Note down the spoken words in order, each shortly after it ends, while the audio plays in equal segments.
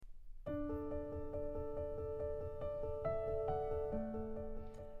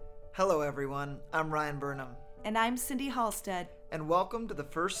Hello everyone, I'm Ryan Burnham. And I'm Cindy Halstead. And welcome to the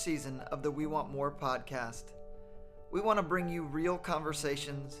first season of the We Want More podcast. We want to bring you real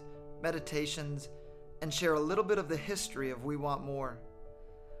conversations, meditations, and share a little bit of the history of We Want More.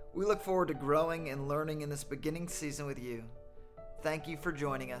 We look forward to growing and learning in this beginning season with you. Thank you for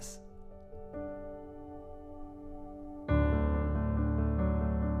joining us.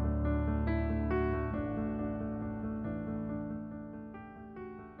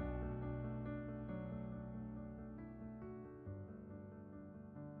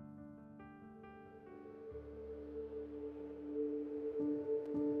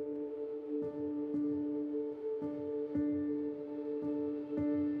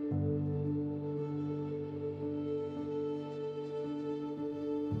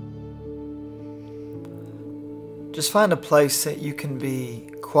 Just find a place that you can be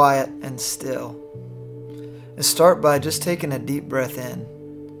quiet and still. And start by just taking a deep breath in.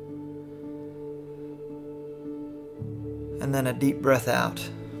 And then a deep breath out.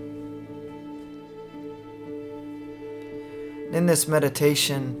 In this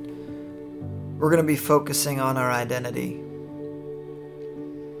meditation, we're going to be focusing on our identity.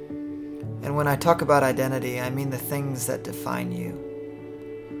 And when I talk about identity, I mean the things that define you.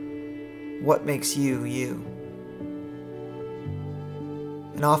 What makes you, you?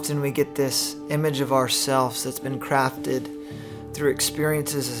 And often we get this image of ourselves that's been crafted through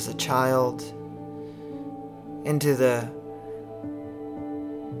experiences as a child into the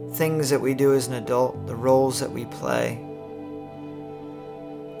things that we do as an adult, the roles that we play.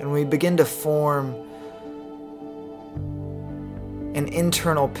 And we begin to form an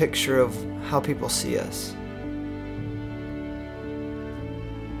internal picture of how people see us.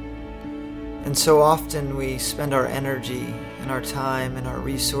 And so often we spend our energy and our time and our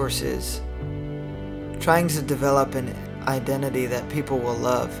resources trying to develop an identity that people will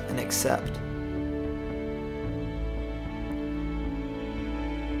love and accept.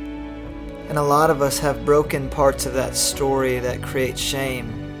 And a lot of us have broken parts of that story that create shame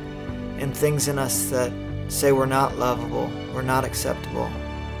and things in us that say we're not lovable, we're not acceptable,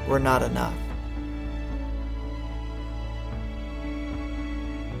 we're not enough.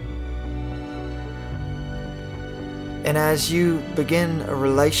 And as you begin a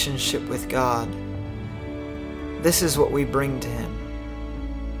relationship with God, this is what we bring to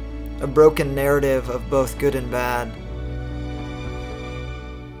Him. A broken narrative of both good and bad.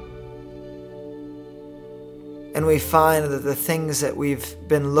 And we find that the things that we've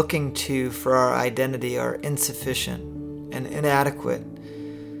been looking to for our identity are insufficient and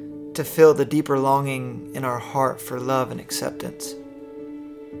inadequate to fill the deeper longing in our heart for love and acceptance.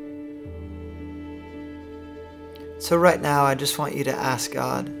 So right now, I just want you to ask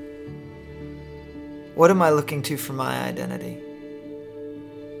God, what am I looking to for my identity?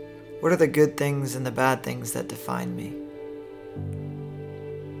 What are the good things and the bad things that define me?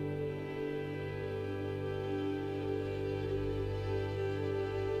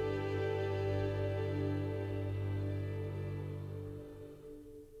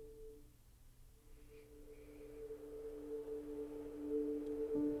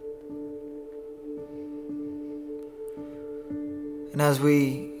 And as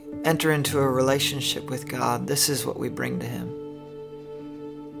we enter into a relationship with God, this is what we bring to Him.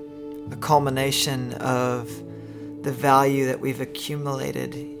 A culmination of the value that we've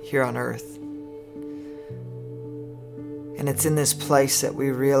accumulated here on earth. And it's in this place that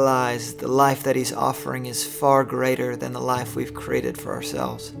we realize the life that He's offering is far greater than the life we've created for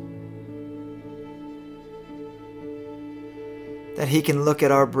ourselves. That He can look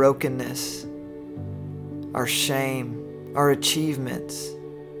at our brokenness, our shame, our achievements,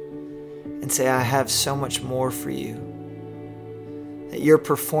 and say, I have so much more for you. That your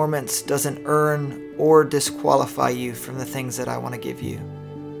performance doesn't earn or disqualify you from the things that I want to give you.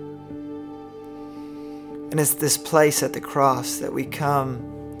 And it's this place at the cross that we come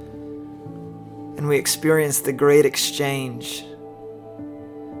and we experience the great exchange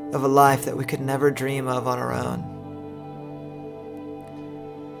of a life that we could never dream of on our own.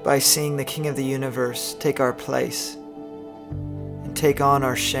 By seeing the King of the universe take our place, take on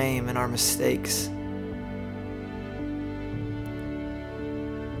our shame and our mistakes.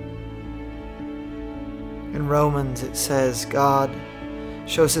 In Romans it says, God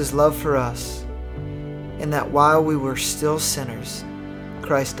shows His love for us in that while we were still sinners,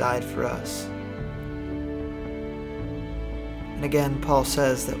 Christ died for us. And again, Paul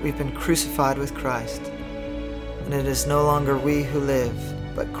says that we've been crucified with Christ, and it is no longer we who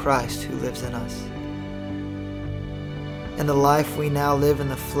live, but Christ who lives in us. And the life we now live in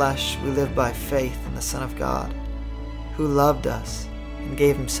the flesh, we live by faith in the Son of God, who loved us and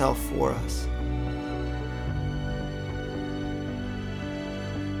gave himself for us.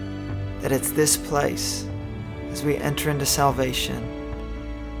 That it's this place, as we enter into salvation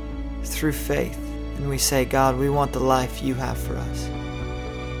through faith, and we say, God, we want the life you have for us.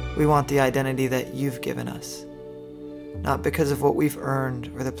 We want the identity that you've given us, not because of what we've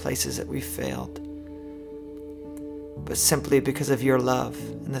earned or the places that we've failed, but simply because of your love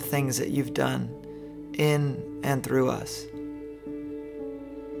and the things that you've done in and through us.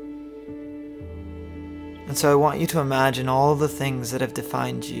 And so I want you to imagine all the things that have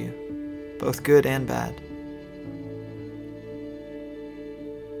defined you, both good and bad,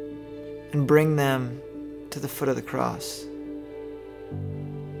 and bring them to the foot of the cross.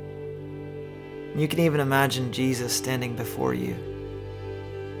 You can even imagine Jesus standing before you.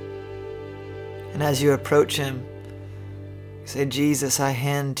 And as you approach him, say, Jesus, I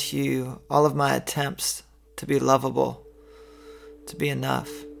hand to you all of my attempts to be lovable, to be enough.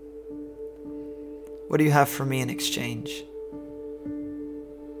 What do you have for me in exchange?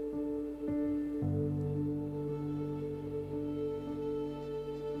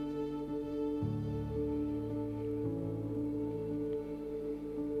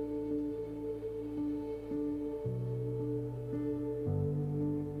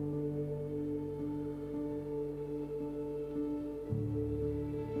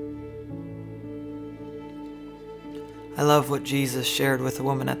 I love what Jesus shared with the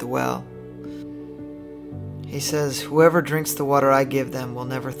woman at the well. He says, whoever drinks the water I give them will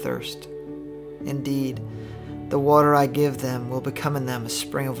never thirst. Indeed, the water I give them will become in them a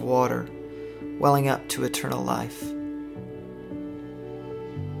spring of water, welling up to eternal life.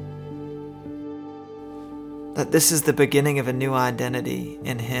 That this is the beginning of a new identity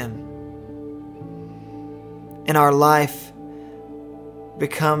in him. And our life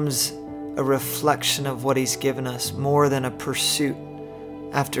becomes a reflection of what he's given us more than a pursuit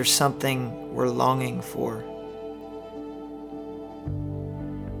after something we're longing for.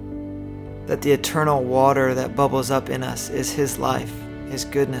 That the eternal water that bubbles up in us is his life, his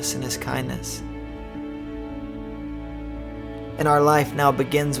goodness, and his kindness. And our life now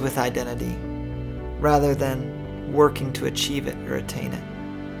begins with identity rather than working to achieve it or attain it.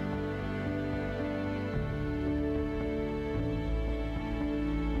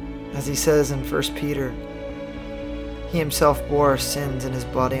 As he says in 1 Peter, he himself bore our sins in his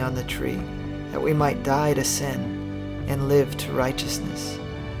body on the tree, that we might die to sin and live to righteousness.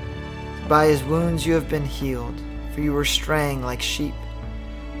 By his wounds you have been healed, for you were straying like sheep,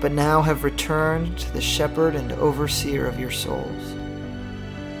 but now have returned to the shepherd and overseer of your souls.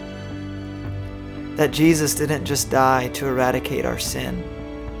 That Jesus didn't just die to eradicate our sin,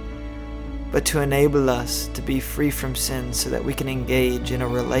 but to enable us to be free from sin so that we can engage in a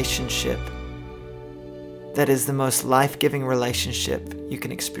relationship that is the most life-giving relationship you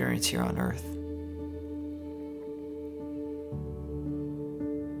can experience here on earth.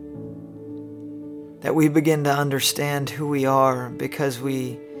 That we begin to understand who we are because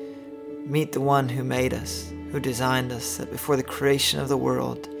we meet the one who made us, who designed us, that before the creation of the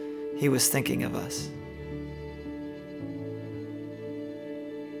world, he was thinking of us.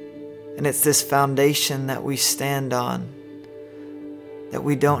 And it's this foundation that we stand on, that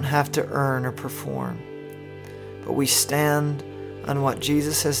we don't have to earn or perform, but we stand on what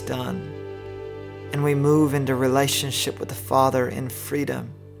Jesus has done, and we move into relationship with the Father in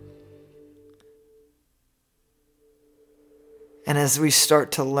freedom. And as we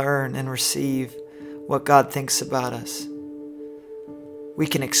start to learn and receive what God thinks about us, we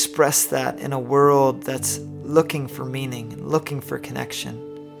can express that in a world that's looking for meaning and looking for connection.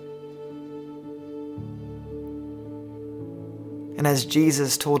 And as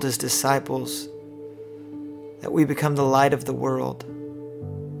Jesus told his disciples, that we become the light of the world.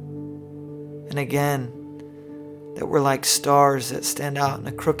 And again, that we're like stars that stand out in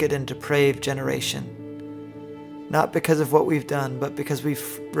a crooked and depraved generation. Not because of what we've done, but because we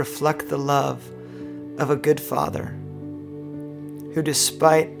reflect the love of a good Father who,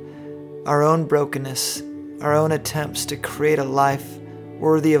 despite our own brokenness, our own attempts to create a life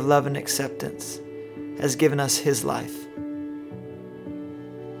worthy of love and acceptance, has given us his life.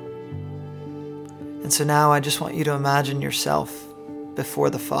 And so now I just want you to imagine yourself before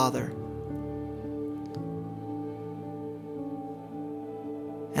the Father.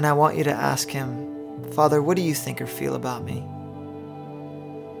 And I want you to ask him, Father, what do you think or feel about me?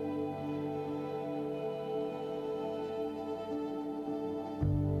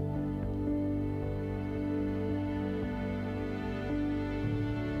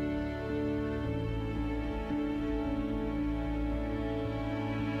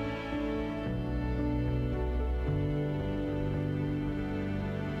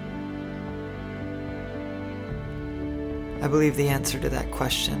 I believe the answer to that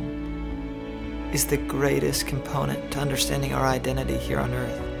question is the greatest component to understanding our identity here on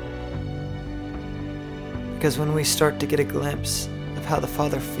earth. Because when we start to get a glimpse of how the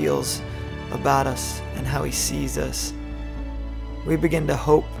Father feels about us and how He sees us, we begin to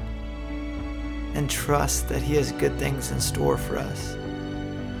hope and trust that He has good things in store for us,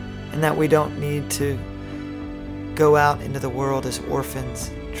 and that we don't need to go out into the world as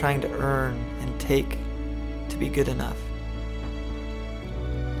orphans trying to earn and take to be good enough.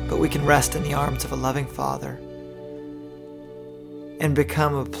 But we can rest in the arms of a loving Father and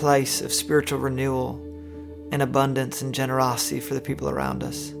become a place of spiritual renewal and abundance and generosity for the people around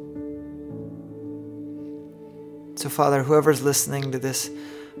us. So, Father, whoever's listening to this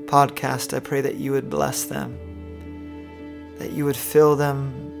podcast, I pray that you would bless them, that you would fill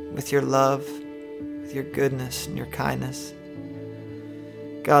them with your love, with your goodness and your kindness.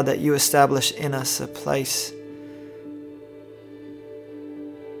 God, that you establish in us a place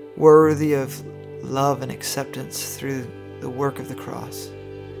worthy of love and acceptance through the work of the cross.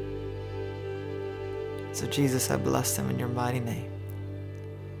 So Jesus, I bless them in your mighty name.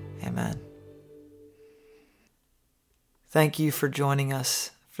 Amen. Thank you for joining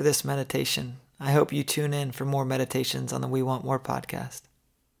us for this meditation. I hope you tune in for more meditations on the We Want More podcast.